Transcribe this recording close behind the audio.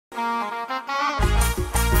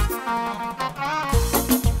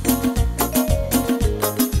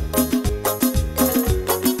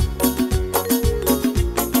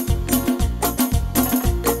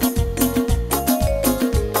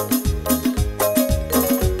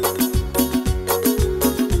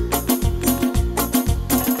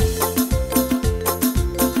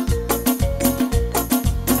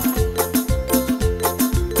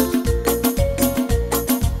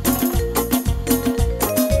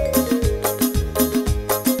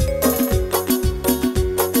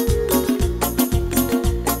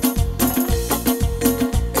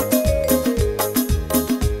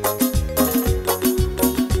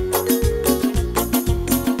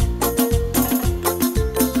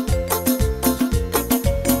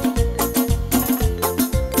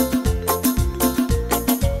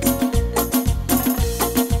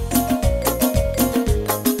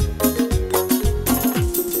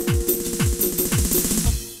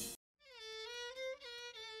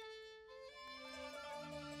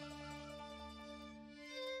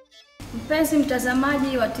Mpenzi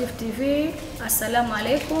mtazamaji wa Tifu TV, assalamu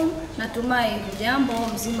alaikum, natumai hujambo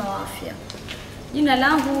mzima wa afya. Jina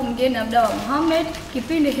langu Mgeni Moh'D.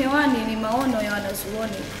 Kipindi hewani ni Maono ya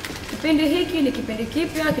Wanazuoni. Kipindi hiki ni kipindi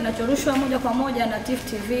kipya kinachorushwa moja kwa moja na Tifu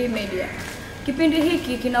TV Media. Kipindi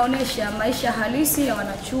hiki kinaonesha maisha halisi ya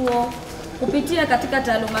wanachuo kupitia katika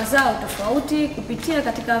taaluma zao tofauti, kupitia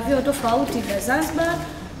katika vyuo tofauti vya Zanzibar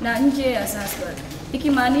na nje ya Zanzibar,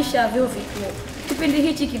 ikimaanisha vyuo vikuu. Kipindi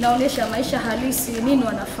hichi kinaonesha maisha halisi, nini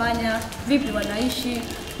wanafanya, vipi wanaishi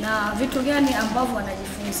na vitu gani ambavyo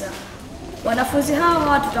wanajifunza. Wanafunzi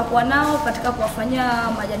hawa tutakuwa nao katika kuwafanyia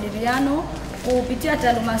majadiliano kupitia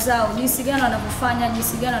taaluma zao, jinsi gani wanavyofanya,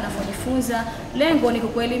 jinsi gani wanavyojifunza. Lengo ni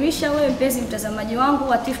kukuelimisha wewe mpenzi mtazamaji wangu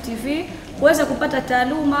wa Tifu TV kuweza kupata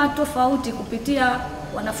taaluma tofauti kupitia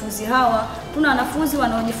wanafunzi hawa. Tuna wanafunzi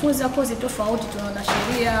wanaojifunza kozi tofauti, tuna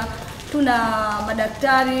sheria, tuna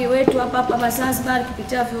madaktari wetu hapa Zanzibar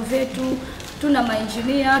kupitia vyuo vyetu, tuna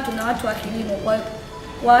mainjinia, tuna watu wa kilimo.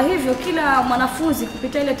 Kwa hivyo kila mwanafunzi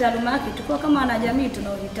kupitia ile taaluma yake tukua kama wanajamii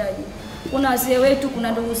tunaohitaji. Kuna wazee wetu,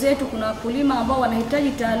 kuna ndugu zetu, kuna wakulima ambao wanahitaji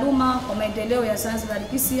taaluma kwa maendeleo ya Zanzibar,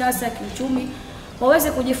 kisiasa, kiuchumi,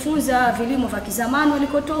 waweze kujifunza vilimo vya kizamani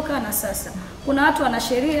walikotoka na sasa. Kuna watu wana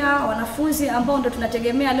sheria, wanafunzi ambao ndio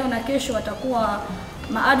tunategemea leo na kesho watakuwa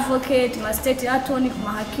ma-advocate, ma-state attorney,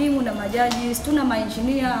 mahakimu na majaji. Tuna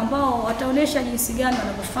ma-engineer ambao wataonesha jinsi gani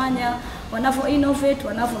wanavyofanya, wanavyo-innovate,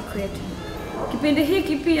 wanavyo-create. Kipindi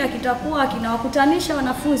hiki pia kitakuwa kinawakutanisha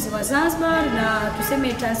wanafunzi wa Zanzibar na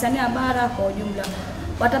tuseme Tanzania bara kwa ujumla.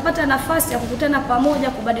 Watapata nafasi ya kukutana pamoja,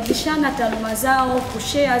 kubadilishana taaluma zao,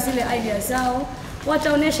 kushare zile ideas zao,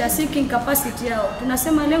 wataonesha thinking capacity yao.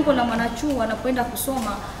 Tunasema lengo la mwanachuo anapoenda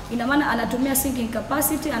kusoma, ina maana anatumia thinking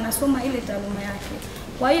capacity, anasoma ile taaluma yake.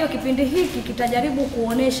 Kwa hiyo kipindi hiki kitajaribu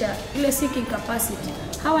kuonesha ile thinking capacity.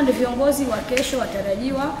 Hawa ndio viongozi wa kesho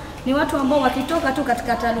watarajiwa, ni watu ambao wakitoka tu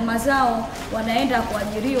katika taaluma zao wanaenda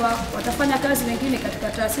kuajiriwa, watafanya kazi nyingine katika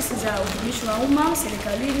taasisi za utumishi wa umma,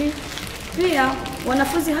 serikalini. Pia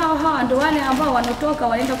wanafunzi hawa ndio wale ambao wanatoka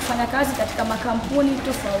waenda kufanya kazi katika makampuni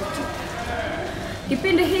tofauti.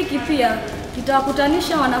 Kipindi hiki pia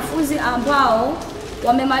kitawakutanisha wanafunzi ambao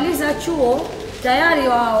wamemaliza chuo tayari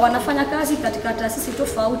wanafanya kazi katika taasisi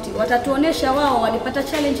tofauti. Watatuonesha wao walipata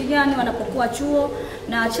challenge gani wanapokuwa chuo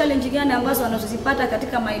na challenge gani ambazo wanazozipata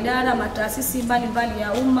katika maidara, mataasisi mbalimbali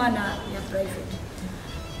ya umma na ya private.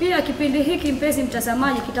 Pia kipindi hiki mpenzi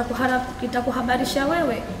mtazamaji kitakuhabarisha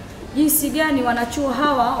wewe jinsi gani wanachuo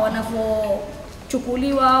hawa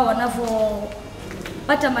wanavyochukuliwa,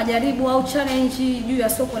 wanavyopata majaribu au challenge juu ya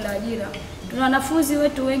soko la ajira. Tuna wanafunzi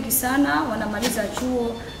wetu wengi sana wanamaliza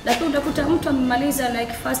chuo, lakini utakuta mtu amemaliza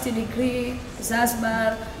like first degree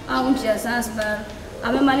Zanzibar au nje ya Zanzibar,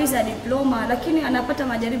 amemaliza diploma lakini anapata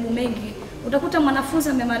majaribu mengi. Utakuta mwanafunzi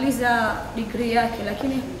amemaliza degree yake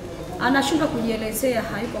lakini anashindwa kujielezea,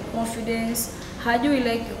 hayuko confidence, hajui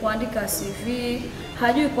like kuandika CV,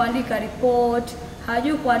 hajui kuandika report,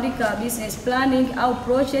 hajui kuandika business planning au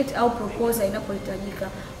project au proposal inapohitajika.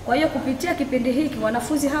 Kwa hiyo kupitia kipindi hiki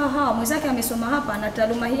wanafunzi hawa mwenzake amesoma hapa na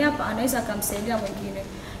taaluma hii hapa, anaweza akamsaidia mwingine.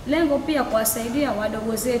 Lengo pia kuwasaidia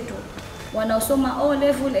wadogo zetu wanaosoma O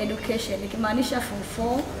level education, ikimaanisha form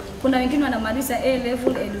 4. Kuna wengine wanamaliza A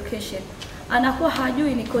level education, anakuwa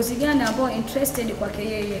hajui ni kozi gani ambayo interested kwake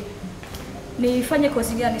yeye, nifanye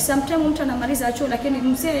kozi gani. Sometimes mtu anamaliza chuo lakini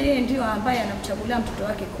mzee yeye ndio ambaye anamchagulia mtoto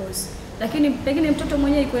wake kozi, lakini pengine mtoto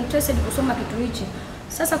mwenyewe yuko interested kusoma kitu hichi.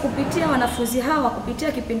 Sasa kupitia wanafunzi hawa,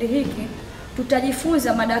 kupitia kipindi hiki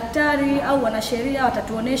tutajifunza, madaktari au wanasheria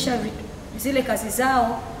watatuonesha zile kazi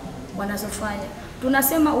zao wanazofanya.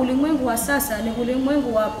 Tunasema ulimwengu wa sasa ni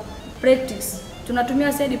ulimwengu wa practice.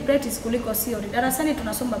 Tunatumia zaidi practice kuliko theory. Darasani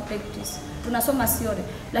tunasoma practice, tunasoma theory,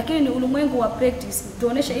 lakini ni ulimwengu wa practice.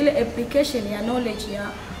 Tuonesha ile application ya knowledge ya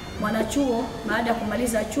mwanachuo baada ya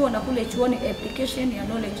kumaliza chuo, na kule chuoni application ya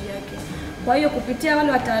knowledge yake. Kwa hiyo kupitia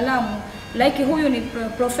wale wataalamu like huyu ni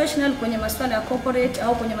professional kwenye masuala ya corporate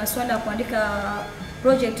au kwenye masuala ya kuandika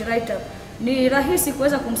project writer, ni rahisi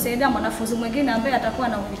kuweza kumsaidia mwanafunzi mwingine ambaye atakuwa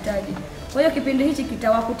na uhitaji. Kwa hiyo kipindi hichi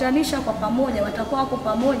kitawakutanisha kwa pamoja, watakuwa wako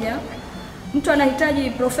pamoja. Mtu anahitaji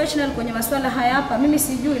professional kwenye masuala haya hapa, mimi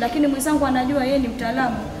sijui lakini mwenzangu anajua, yeye ni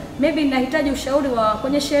mtaalamu. Maybe ninahitaji ushauri wa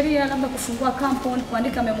kwenye sheria, labda kufungua kampuni,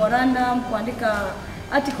 kuandika memorandum, kuandika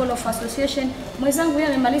article of association. Mwenzangu yeye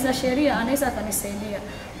amemaliza sheria, anaweza akanisaidia.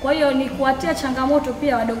 Kwa hiyo ni kuatia changamoto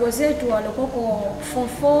pia wadogo zetu waliokoko form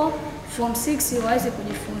 4, form 6 waweze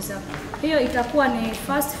kujifunza. Hiyo itakuwa ni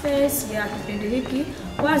first phase ya kipindi hiki.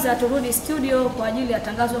 Kwanza turudi studio kwa ajili ya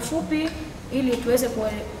tangazo fupi ili tuweze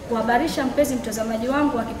kuhabarisha mpenzi mtazamaji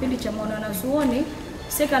wangu wa kipindi cha Wanazuoni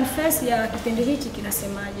second phase ya kipindi hichi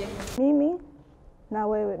kinasemaje? Mimi na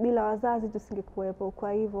wewe, bila wazazi tusingekuwepo.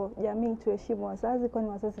 Kwa hivyo jamii tuheshimu wazazi, kwani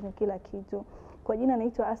wazazi ni kila kitu. Kwa jina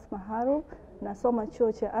naitwa Asma Haru, nasoma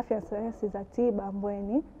chuo cha afya na sayansi za tiba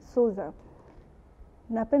Mgeni, Suza.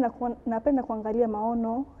 Napenda kuangalia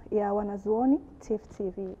maono ya Wanazuoni Tifu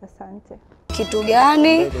TV. Asante. Kitu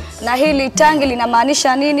gani na hili tangi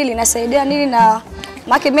linamaanisha nini, linasaidia nini? Na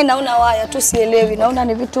maki mimi naona waya tu sielewi, naona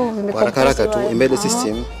ni vitu vimeharaka tu. Embedded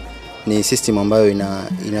system ni system ambayo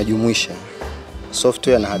inajumuisha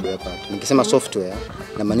software na hardware part. Nikisema software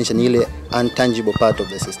inamaanisha ni ile untangible part of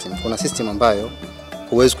the system. Kuna system ambayo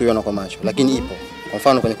huwezi kuiona kwa macho lakini ipo. Kwa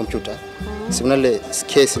mfano kwenye kompyuta, si kuna ile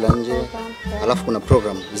case la nje, alafu kuna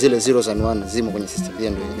program, zile zeros and ones zimo kwenye system,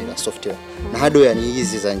 hiyo ndio ile software. Na hardware ni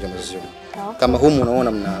hizi za nje unazoziona. Kama humu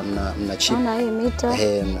unaona mna chip, na hii mita,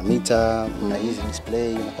 mna mita, mna hizi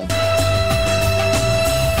display na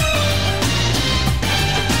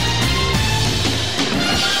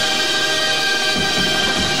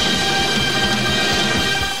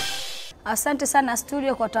Asante sana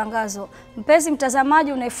studio kwa tangazo. Mpenzi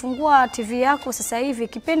mtazamaji, unaifungua TV yako sasa hivi.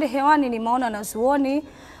 Kipindi hewani ni Maono Wanazuoni,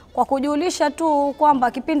 kwa kujulisha tu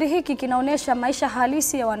kwamba kipindi hiki kinaonesha maisha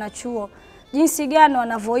halisi ya wanachuo. Jinsi gani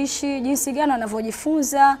wanavyoishi, jinsi gani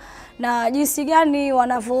wanavyojifunza na jinsi gani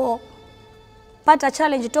wanavyopata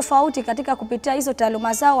challenge tofauti katika kupitia hizo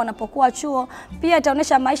taaluma zao wanapokuwa chuo. Pia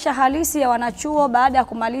itaonesha maisha halisi ya wanachuo baada ya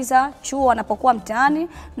kumaliza chuo, wanapokuwa mtaani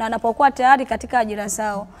na wanapokuwa tayari katika ajira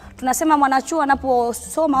zao. Tunasema mwanachuo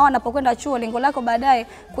anaposoma au anapokwenda chuo, lengo lako baadaye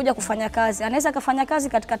kuja kufanya kazi. Anaweza kufanya kazi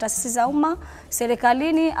katika taasisi za umma,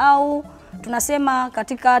 serikalini, au tunasema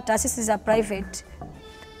katika taasisi za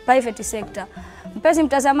private sector. Mpenzi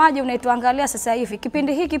mtazamaji, unaituangalia sasa hivi,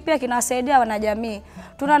 kipindi hiki pia kinawasaidia wanajamii.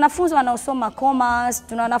 Tuna wanafunzi wanaosoma commerce,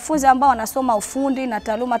 tuna wanafunzi ambao wanasoma ufundi na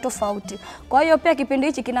taaluma tofauti. Kwa hiyo pia kipindi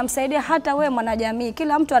hiki kinamsaidia hata wewe mwanajamii.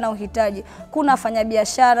 Kila mtu ana uhitaji. Kuna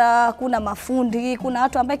wafanyabiashara, kuna mafundi, kuna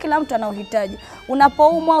watu ambao kila mtu ana uhitaji.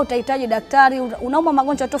 Unapoumwa utahitaji daktari, unaumwa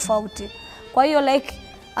magonjwa tofauti. Kwa hiyo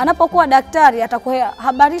anapokuwa daktari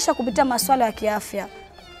atakuhabarisha kupitia masuala ya kiafya.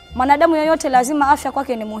 Mwanadamu yoyote lazima afya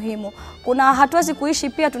kwake ni muhimu. Kuna hatuwezi kuishi,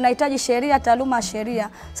 pia tunahitaji sheria, taaluma ya sheria.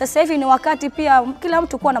 Sasa hivi ni wakati pia kila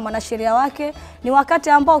mtu kuwa na mwanasheria wake. Ni wakati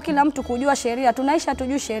ambao kila mtu kujua sheria. Tunaishi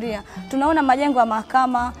hatujui sheria. Tunaona majengo ya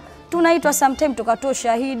mahakama, tunaitwa sometimes tukatoa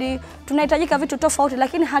shahidi, tunahitajika vitu tofauti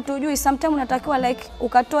lakini hatujui. Sometimes unatakiwa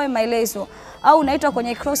ukatoe maelezo au unaitwa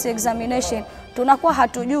kwenye cross examination. Tunakuwa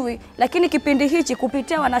hatujui, lakini kipindi hichi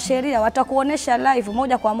kupitia wanasheria watakuonesha live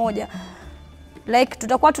moja kwa moja.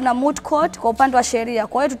 Tutakuwa tuna moot court kwa upande wa sheria.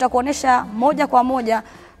 Kwa hiyo tutakuonesha moja kwa moja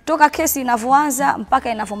toka kesi inavyoanza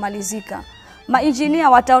mpaka inavyomalizika. Maengineer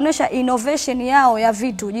wataonesha innovation yao ya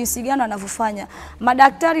vitu, jinsi gani wanavyofanya.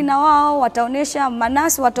 Madaktari na wao wataonesha,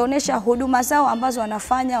 manasi wataonesha huduma zao ambazo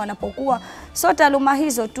wanafanya wanapokuwa. So taaluma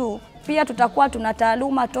hizo tu, pia tutakuwa tuna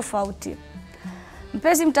taaluma tofauti.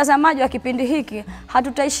 Mpenzi mtazamaji wa kipindi hiki,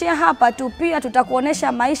 hatutaishia hapa tu, pia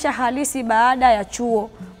tutakuonesha maisha halisi baada ya chuo.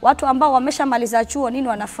 Watu ambao wameshamaliza chuo nini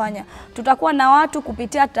wanafanya. Tutakuwa na watu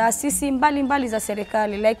kupitia taasisi mbalimbali za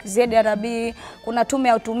serikali ZAID, kuna tume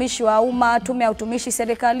ya utumishi wa umma, tume ya utumishi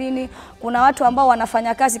serikalini, kuna watu ambao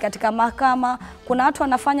wanafanya kazi katika mahakama, kuna watu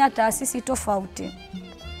wanafanya taasisi tofauti.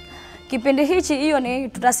 Kipindi hichi hiyo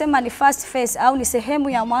tutasema ni first phase au ni sehemu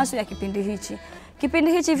ya mwanzo ya kipindi hichi.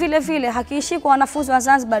 Kipindi hichi vile vile hakiishi kwa wanafunzi wa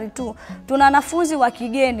Zanzibar tu. Tuna wanafunzi wa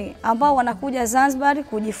kigeni ambao wanakuja Zanzibar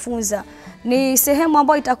kujifunza. Ni sehemu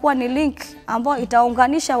ambayo itakuwa ni link ambayo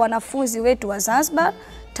itaunganisha wanafunzi wetu wa Zanzibar,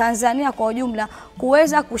 Tanzania kwa ujumla,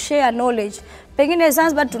 kuweza kushare knowledge. Pengine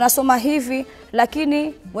Zanzibar tunasoma hivi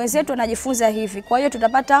lakini wenzetu wanajifunza hivi. Kwa hiyo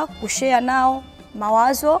tutapata kushare nao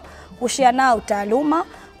mawazo, kushare nao taaluma,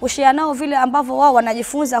 kushare nao vile ambavyo wao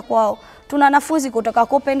wanajifunza kwao. Tuna wanafunzi kutoka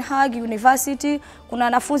Copenhagen University, kuna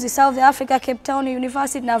wanafunzi South Africa Cape Town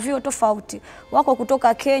University na vyuo tofauti. Wako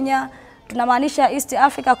kutoka Kenya, tunamaanisha East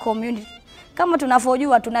Africa Community. Kama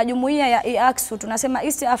tunavyojua tuna jumuiya ya EACSU, tunasema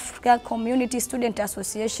East Africa Community Student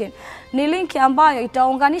Association. Ni linki ambayo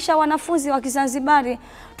itaunganisha wanafunzi wa Kizanzibari.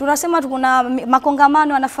 Tunasema kuna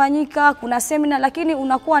makongamano yanafanyika, kuna seminar, lakini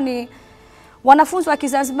unakuwa ni wanafunzi wa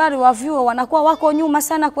Kizanzibari wa vyuo wanakuwa wako nyuma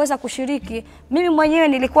sana kuweza kushiriki. Mimi mwenyewe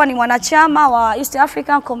nilikuwa ni mwanachama wa East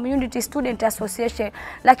African Community Student Association,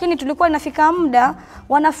 lakini tulikuwa inafika muda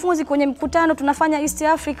wanafunzi kwenye mkutano tunafanya East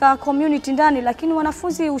Africa Community ndani, lakini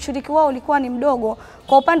wanafunzi ushiriki wao ulikuwa ni mdogo.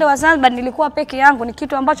 Kwa upande wa Zanzibar nilikuwa peke yangu, ni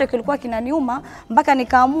kitu ambacho kilikuwa kinaniuma mpaka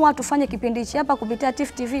nikaamua tufanye kipindi hichi hapa kupitia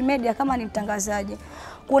Tifu TV Media kama ni mtangazaji.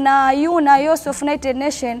 Kuna YAKO na Youth of United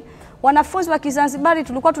Nation Wanafunzi wa Kizanzibari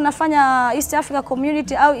tulikuwa tunafanya East Africa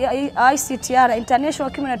Community au ICTR,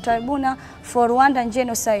 International Criminal Tribunal for Rwanda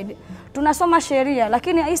Genocide. Tunasoma sheria,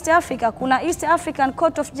 lakini East Africa kuna East African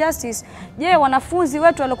Court of Justice. Je, wanafunzi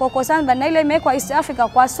wetu walikuwa kwa Zanzibar na ile imewekwa East Africa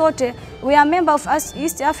kwa sote, we are member of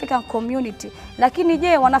East African Community. Lakini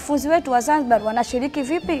je, wanafunzi wetu wa Zanzibar wanashiriki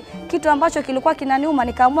vipi? Kitu ambacho kilikuwa kinaniuma,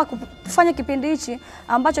 nikaamua kufanya kipindi hichi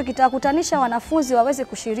ambacho kitakutanisha wanafunzi waweze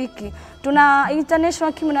kushiriki. Tuna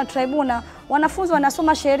International Criminal Tribunal, wanafunzi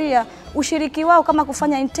wanasoma sheria, ushiriki wao kama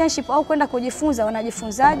kufanya internship au kwenda kujifunza,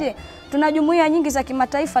 wanajifunzaje? Tuna jumuiya nyingi za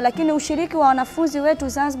kimataifa, lakini ushiriki wa wanafunzi wetu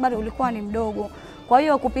Zanzibar ulikuwa ni mdogo. Kwa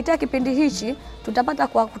hiyo kupitia kipindi hichi tutapata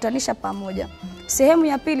kuwakutanisha pamoja. Sehemu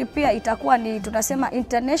ya pili pia itakuwa ni tunasema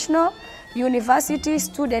International University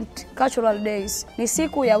Student Cultural Days. Ni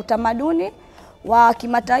siku ya utamaduni wa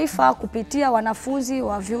kimataifa kupitia wanafunzi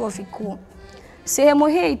wa vyuo vikuu. Sehemu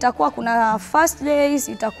hii itakuwa kuna first days,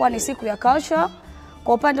 itakuwa ni siku ya culture.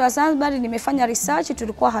 Kwa upande wa Zanzibar nimefanya research,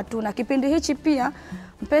 tulikuwa hatuna. Kipindi hichi pia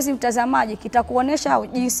mpenzi mtazamaji kitakuonesha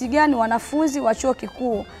jinsi gani wanafunzi wa chuo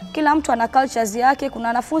kikuu, kila mtu ana cultures yake. Kuna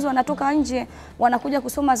wanafunzi wanatoka nje wanakuja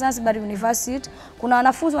kusoma Zanzibar University, kuna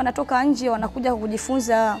wanafunzi wanatoka nje wanakuja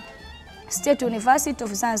kujifunza State University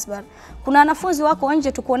of Zanzibar. Kuna wanafunzi wako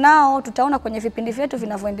nje tuko nao, tutaona kwenye vipindi vyetu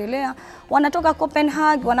vinavyoendelea. Wanatoka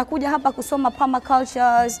Copenhagen, wanakuja hapa kusoma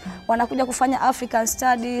permacultures, wanakuja kufanya African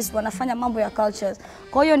Studies, wanafanya mambo ya cultures.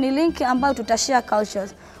 Kwa hiyo ni link ambayo tutashare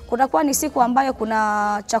cultures. Kutakuwa ni siku ambayo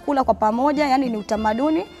kuna chakula kwa pamoja, yani ni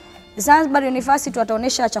utamaduni. Zanzibar University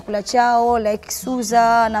wataonesha chakula chao like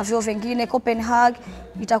Suza na vyuo vingine. Copenhagen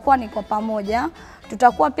itakuwa ni kwa pamoja.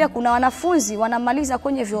 Tutakuwa pia kuna wanafunzi wanamaliza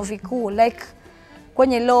kwenye vyuo vikuu like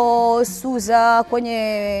kwenye Law, Suza,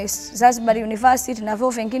 kwenye Zanzibar University na vyuo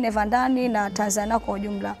vingine vya ndani na Tanzania kwa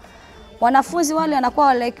ujumla. Wanafunzi wale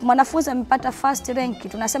anakuwa like mwanafunzi amepata first rank,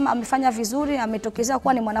 tunasema amefanya vizuri, ametokezea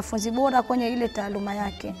kuwa ni mwanafunzi bora kwenye ile taaluma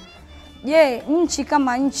yake. Je, nchi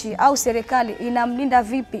kama nchi au serikali inamlinda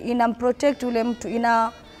vipi? Inamprotect ule mtu,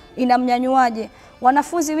 inamnyanyuaje?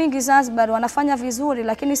 Wanafunzi wengi Zanzibar wanafanya vizuri,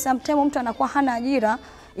 lakini sometimes mtu anakuwa hana ajira,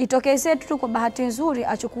 itokezee tu kwa bahati nzuri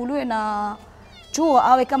achukuliwe na chuo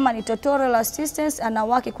awe kama ni tutorial assistance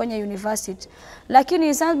anawaki kwenye university.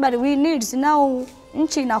 Lakini Zanzibar we need now,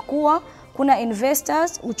 nchi inakuwa, kuna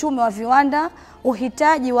investors, uchumi wa viwanda,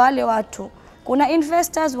 uhitaji wa wale watu. Kuna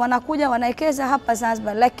investors wanakuja wanaekeza hapa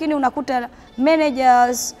Zanzibar, lakini unakuta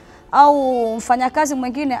managers au mfanyakazi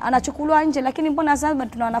mwingine anachukuliwa nje, lakini mbona Zanzibar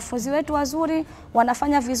tuna wanafunzi wetu wazuri,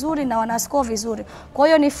 wanafanya vizuri na wanascore vizuri. Kwa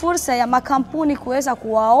hiyo ni fursa ya makampuni kuweza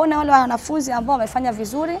kuwaona wale wanafunzi ambao wamefanya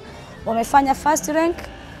vizuri, wamefanya first rank,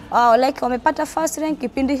 like wamepata first rank.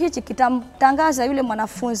 Kipindi hichi kitamtangaza yule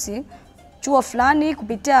mwanafunzi chuo fulani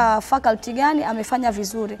kupitia faculty gani amefanya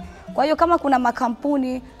vizuri. Kwa hiyo kama kuna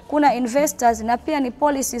makampuni, kuna investors na pia ni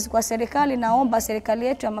policies kwa serikali, naomba serikali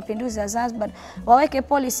yetu ya Mapinduzi ya Zanzibar waweke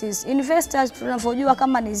policies. Investors tunavyojua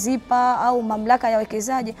kama ni ZIPA au mamlaka ya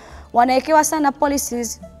wekezaji wanawekewa sana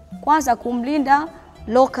policies, kwanza kumlinda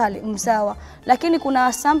local mzawa, lakini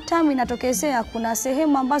kuna sometime inatokezea kuna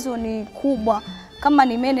sehemu ambazo ni kubwa kama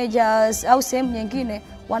ni managers au sehemu nyingine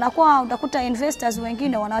wanakuwa utakuta investors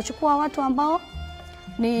wengine wanachukua watu ambao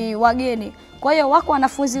ni wageni. Kwa hiyo wako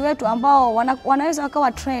wanafunzi wetu ambao wanaweza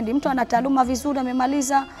wakawa trend. Mtu ana taaluma vizuri,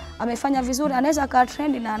 amemaliza, amefanya vizuri, anaweza akawa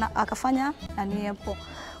trend na akafanya nani hapo.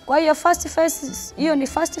 Kwa hiyo first phase, hiyo ni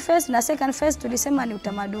first phase, na second phase tulisema ni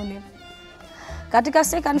utamaduni. Katika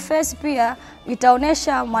second phase pia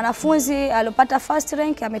itaonesha mwanafunzi aliyopata first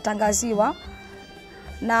rank ametangaziwa,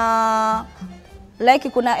 na like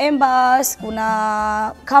kuna embassy,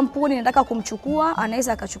 kuna kampuni inataka kumchukua,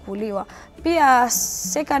 anaweza akachukuliwa. Pia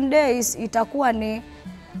second days itakuwa ni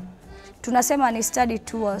tunasema ni study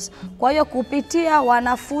tours. Kwa hiyo kupitia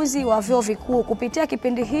wanafunzi wa vyuo vikuu, kupitia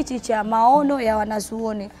kipindi hichi cha maono ya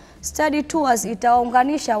wanazuoni, study tours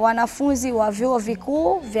itaunganisha wanafunzi wa vyuo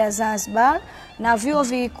vikuu vya Zanzibar na vyuo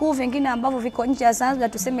vikuu vingine ambavyo viko nje ya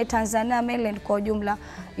Zanzibar, tuseme Tanzania mainland kwa ujumla.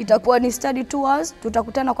 Itakuwa ni study tours,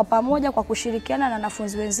 tutakutana kwa pamoja kwa kushirikiana na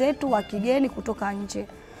wanafunzi wenzetu wa kigeni kutoka nje.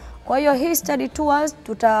 Kwa hiyo hii study tours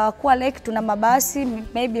tutakuwa like tuna mabasi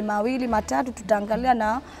maybe 2 3, tutaangalia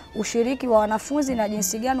na ushiriki wa wanafunzi na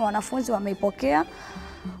jinsi gani wanafunzi wameipokea,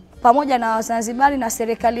 pamoja na Wazanzibari na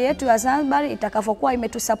serikali yetu ya Zanzibar itakavyokuwa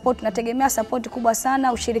imetusupport. Nategemea support kubwa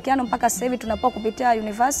sana, ushirikiano mpaka sasa hivi tunapokuwa kupitia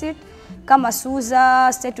university kama Suza,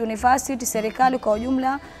 State University, serikali kwa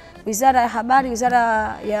ujumla, Wizara ya Habari,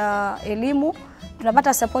 Wizara ya Elimu,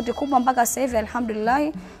 tunapata support kubwa mpaka sasa hivi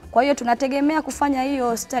alhamdulillah. Kwa hiyo tunategemea kufanya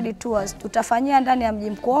hiyo study tours. Tutafanyia ndani ya mji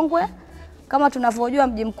mkongwe. Kama tunavyojua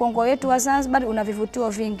mji mkongwe wetu wa Zanzibar una vivutio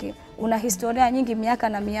vingi. una historia nyingi miaka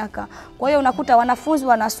na miaka. Kwa hiyo unakuta wanafunzi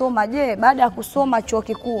wanasoma, je, baada ya kusoma chuo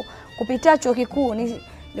kikuu, kupitia chuo kikuu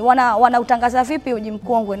wanautangaza vipi mji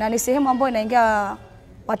mkongwe, na ni sehemu ambayo inaingia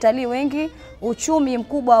watalii wengi. Uchumi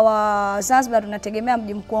mkubwa wa Zanzibar unategemea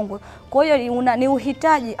mji mkongwe. Kwa hiyo ni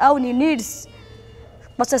uhitaji au ni needs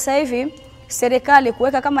kwa sasa hivi serikali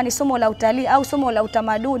kuweka kama ni somo la utalii au somo la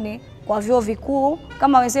utamaduni kwa vyuo vikuu.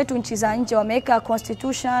 Kama wenzetu nchi za nje wameweka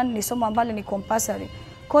constitution, ni somo ambalo ni compulsory.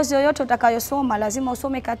 Kozi yoyote utakayosoma lazima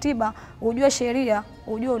usome katiba, ujue sheria,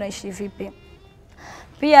 ujue unaishi vipi.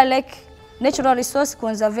 Pia like natural resource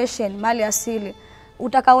conservation, mali asili.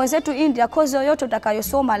 Wenzetu India, kozi yoyote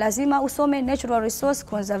utakayosoma lazima usome natural resource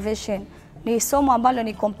conservation. Ni somo ambalo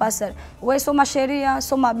ni compulsory. Wewe soma sheria,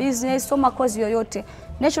 soma business, soma kozi yoyote.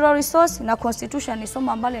 Natural resource na constitution ni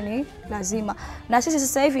somo ambalo ni lazima. Na sisi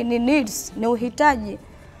sasa hivi ni needs, ni uhitaji.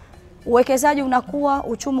 Uwekezaji unakuwa,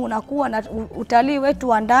 uchumi unakuwa, na utalii wetu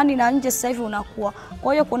wa ndani na nje sasa hivi unakuwa.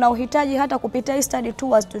 Kwa hiyo kuna uhitaji hata kupitia study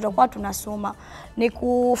tours tutakuwa tunasoma. Ni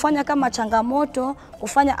kufanya kama changamoto,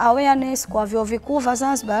 kufanya awareness kwa vyuo vikuu vya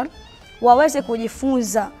Zanzibar waweze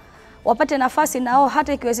kujifunza. Wapate nafasi nao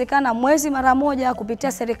hata ikiwezekana mwezi mara moja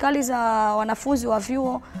kupitia serikali za wanafunzi wa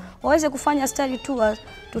vyuo waweze kufanya study tours.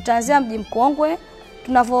 Tutaanzia mji mkongwe.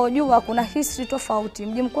 Tunavyojua kuna history tofauti.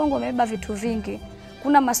 Mji mkongwe umebeba vitu vingi.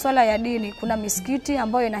 Kuna masuala ya dini, kuna misikiti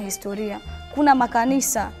ambayo ina historia. Kuna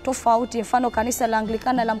makanisa tofauti, mfano kanisa la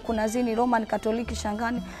Anglikana la Mkunazini, Roman Katoliki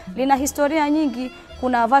Shangani, lina historia nyingi.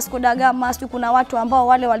 Kuna Vasco da Gama, kuna watu ambao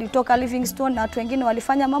wale walitoka Livingstone na watu wengine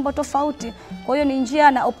walifanya mambo tofauti. Kwa hiyo ni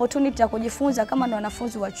njia na opportunity ya kujifunza kama ni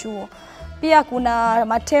wanafunzi wa chuo. Pia kuna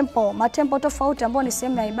matempo tofauti ambao ni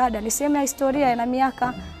sehemu ya ibada, ni sehemu ya historia na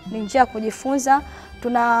miaka, ni njia ya kujifunza.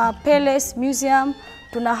 Tuna Palace Museum,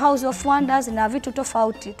 tuna House of Wonders na vitu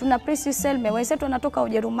tofauti. Tuna Princess Selme, wenzetu wanatoka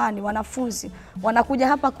Ujerumani, wanafunzi wanakuja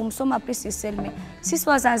hapa kumsoma Princess Selme. Sisi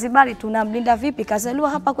wa Zanzibari tunamlinda vipi? Kazaliwa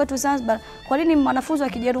hapa kwetu Zanzibar. Kwa nini mwanafunzi wa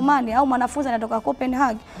Kijerumani au mwanafunzi anatoka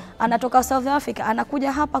Copenhagen, anatoka South Africa,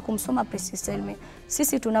 anakuja hapa kumsoma Princess Selme?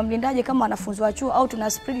 Sisi tunamlindaje kama wanafunzi wa chuo, au tuna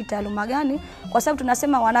spread taaluma gani? Kwa sababu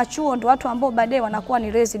tunasema wanachuo ndio watu ambao baadaye wanakuwa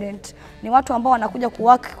ni resident. Ni watu ambao wanakuja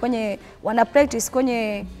kuwork wana practice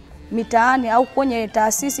kwenye mitaani au kwenye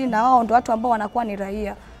taasisi, na wao ndio watu ambao wanakuwa ni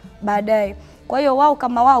raia baadaye. Kwa hiyo wao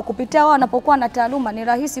kama wao kupitia wao wanapokuwa na taaluma ni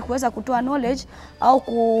rahisi kuweza kutoa knowledge au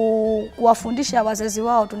kuwafundisha wazazi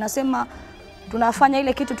wao. Tunasema tunafanya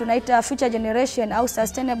ile kitu tunaita future generation au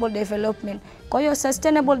sustainable development. Kwa hiyo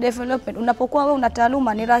sustainable development, unapokuwa wewe una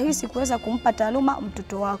taaluma ni rahisi kuweza kumpa taaluma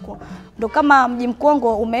mtoto wako. Ndio kama mji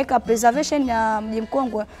mkongwe umeweka preservation ya mji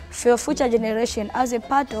mkongwe for future generation as a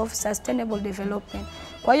part of sustainable development.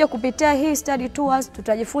 Kwa hiyo kupitia hii study tours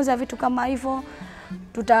tutajifunza vitu kama hivyo.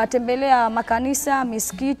 Tutatembelea makanisa,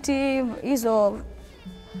 misikiti, hizo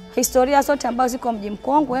historia zote ambazo ziko mji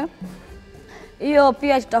mkongwe. Hiyo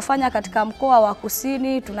pia tutafanya katika mkoa wa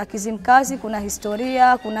Kusini, tuna Kizimkazi, kuna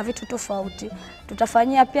historia, kuna vitu tofauti.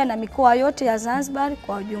 Tutafanyia pia na mikoa yote ya Zanzibar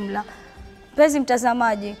kwa ujumla. Mpenzi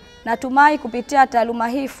mtazamaji, natumai kupitia taaluma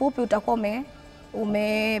hii fupi utakuwa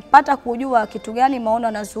umepata kujua kitu gani maono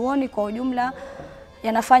wanazuoni kwa ujumla,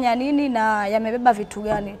 yanafanya nini na yamebeba vitu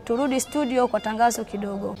gani. Turudi studio kwa tangazo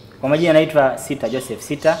kidogo. Kwa majina naitwa Sita Joseph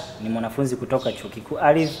Sita, ni mwanafunzi kutoka Chuo Kikuu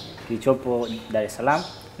Ardhi kilichopo Dar es Salaam.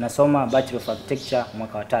 Nasoma Bachelor of Architecture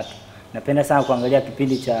mwaka wa 3. Napenda sana kuangalia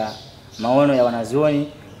kipindi cha Maono ya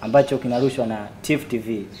Wanazuoni ambacho kinarushwa na Tifu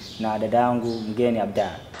TV na dada yangu Mgeni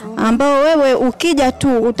Abdalla. Ambao wewe ukija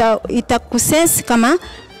tu itakusense kama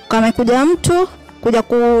kuja mtu kuja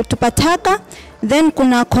kutupa taka. Then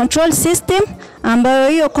kuna control system ambayo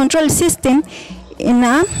hiyo control system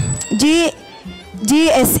ina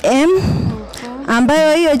GSM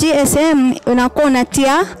ambayo hiyo GSM unakuwa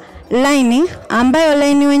unatia line ambayo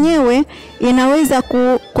line wenyewe inaweza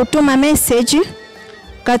kutuma message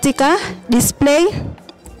katika display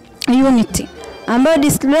unit ambayo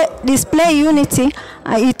display unit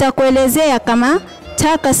itakuelezea kama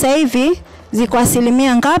taka sasa hivi ziko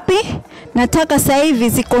asilimia ngapi na taka sasa hivi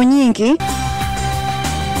ziko nyingi.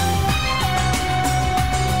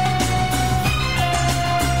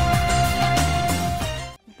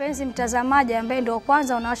 Mpenzi mtazamaji ambaye ndio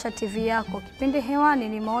kwanza unawasha TV yako, kipindi hewani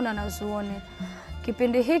ni Maono Wanazuoni.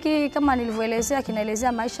 Kipindi hiki kama nilivyoelezea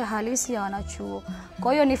kinaelezea maisha halisi ya wanachuo.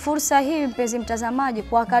 Kwa hiyo ni fursa hii mpenzi mtazamaji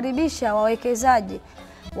kuwakaribisha wawekezaji,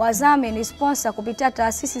 wazamini, sponsor kupitia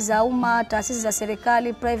taasisi za umma, taasisi za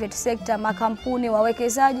serikali, private sector, makampuni,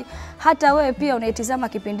 wawekezaji, hata wewe pia unaitazama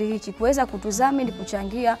kipindi hiki kuweza kutuzamini,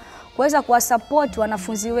 kuchangia, kuweza kuwasupport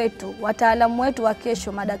wanafunzi wetu, wataalamu wetu wa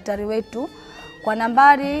kesho, madaktari wetu kwa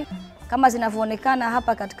nambari kama zinavyoonekana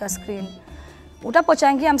hapa katika screen.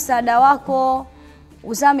 Utapochangia msaada wako,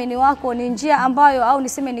 udhamini wako ni njia ambayo au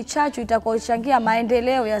niseme ni chachu itakayochangia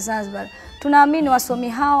maendeleo ya Zanzibar. Tunaamini wasomi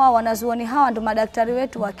hawa, wanazuoni hawa ndio madaktari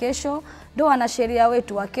wetu wa kesho, ndio wanasheria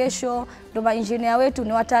wetu wa kesho, ndio mainjinia wetu,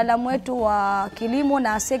 ni wataalamu wetu wa kilimo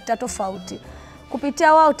na sekta tofauti.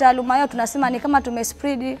 Kupitia wao taaluma yao tunasema ni kama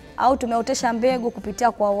tumespread au tumeotesha mbegu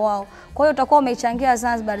kupitia kwa wao. Kwa hiyo utakuwa umeichangia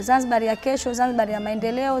Zanzibar, Zanzibar ya kesho, Zanzibar ya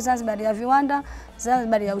maendeleo, Zanzibar ya viwanda,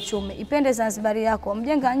 Zanzibar ya uchumi. Ipende Zanzibar yako,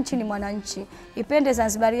 mjenga nchi ni mwananchi. Ipende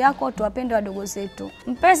Zanzibar yako, tuwapende wadogo zetu.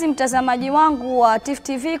 Mpenzi mtazamaji wangu wa Tifu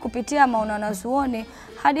TV kupitia Maono Wanazuoni,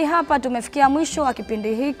 hadi hapa tumefikia mwisho wa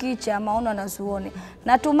kipindi hiki cha Maono Wanazuoni.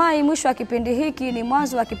 Natumai mwisho wa kipindi hiki ni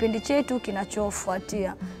mwanzo wa kipindi chetu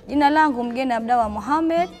kinachofuatia. Jina langu Mgeni Abdawa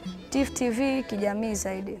Mohamed, Tifu TV, kijamii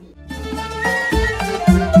zaidi.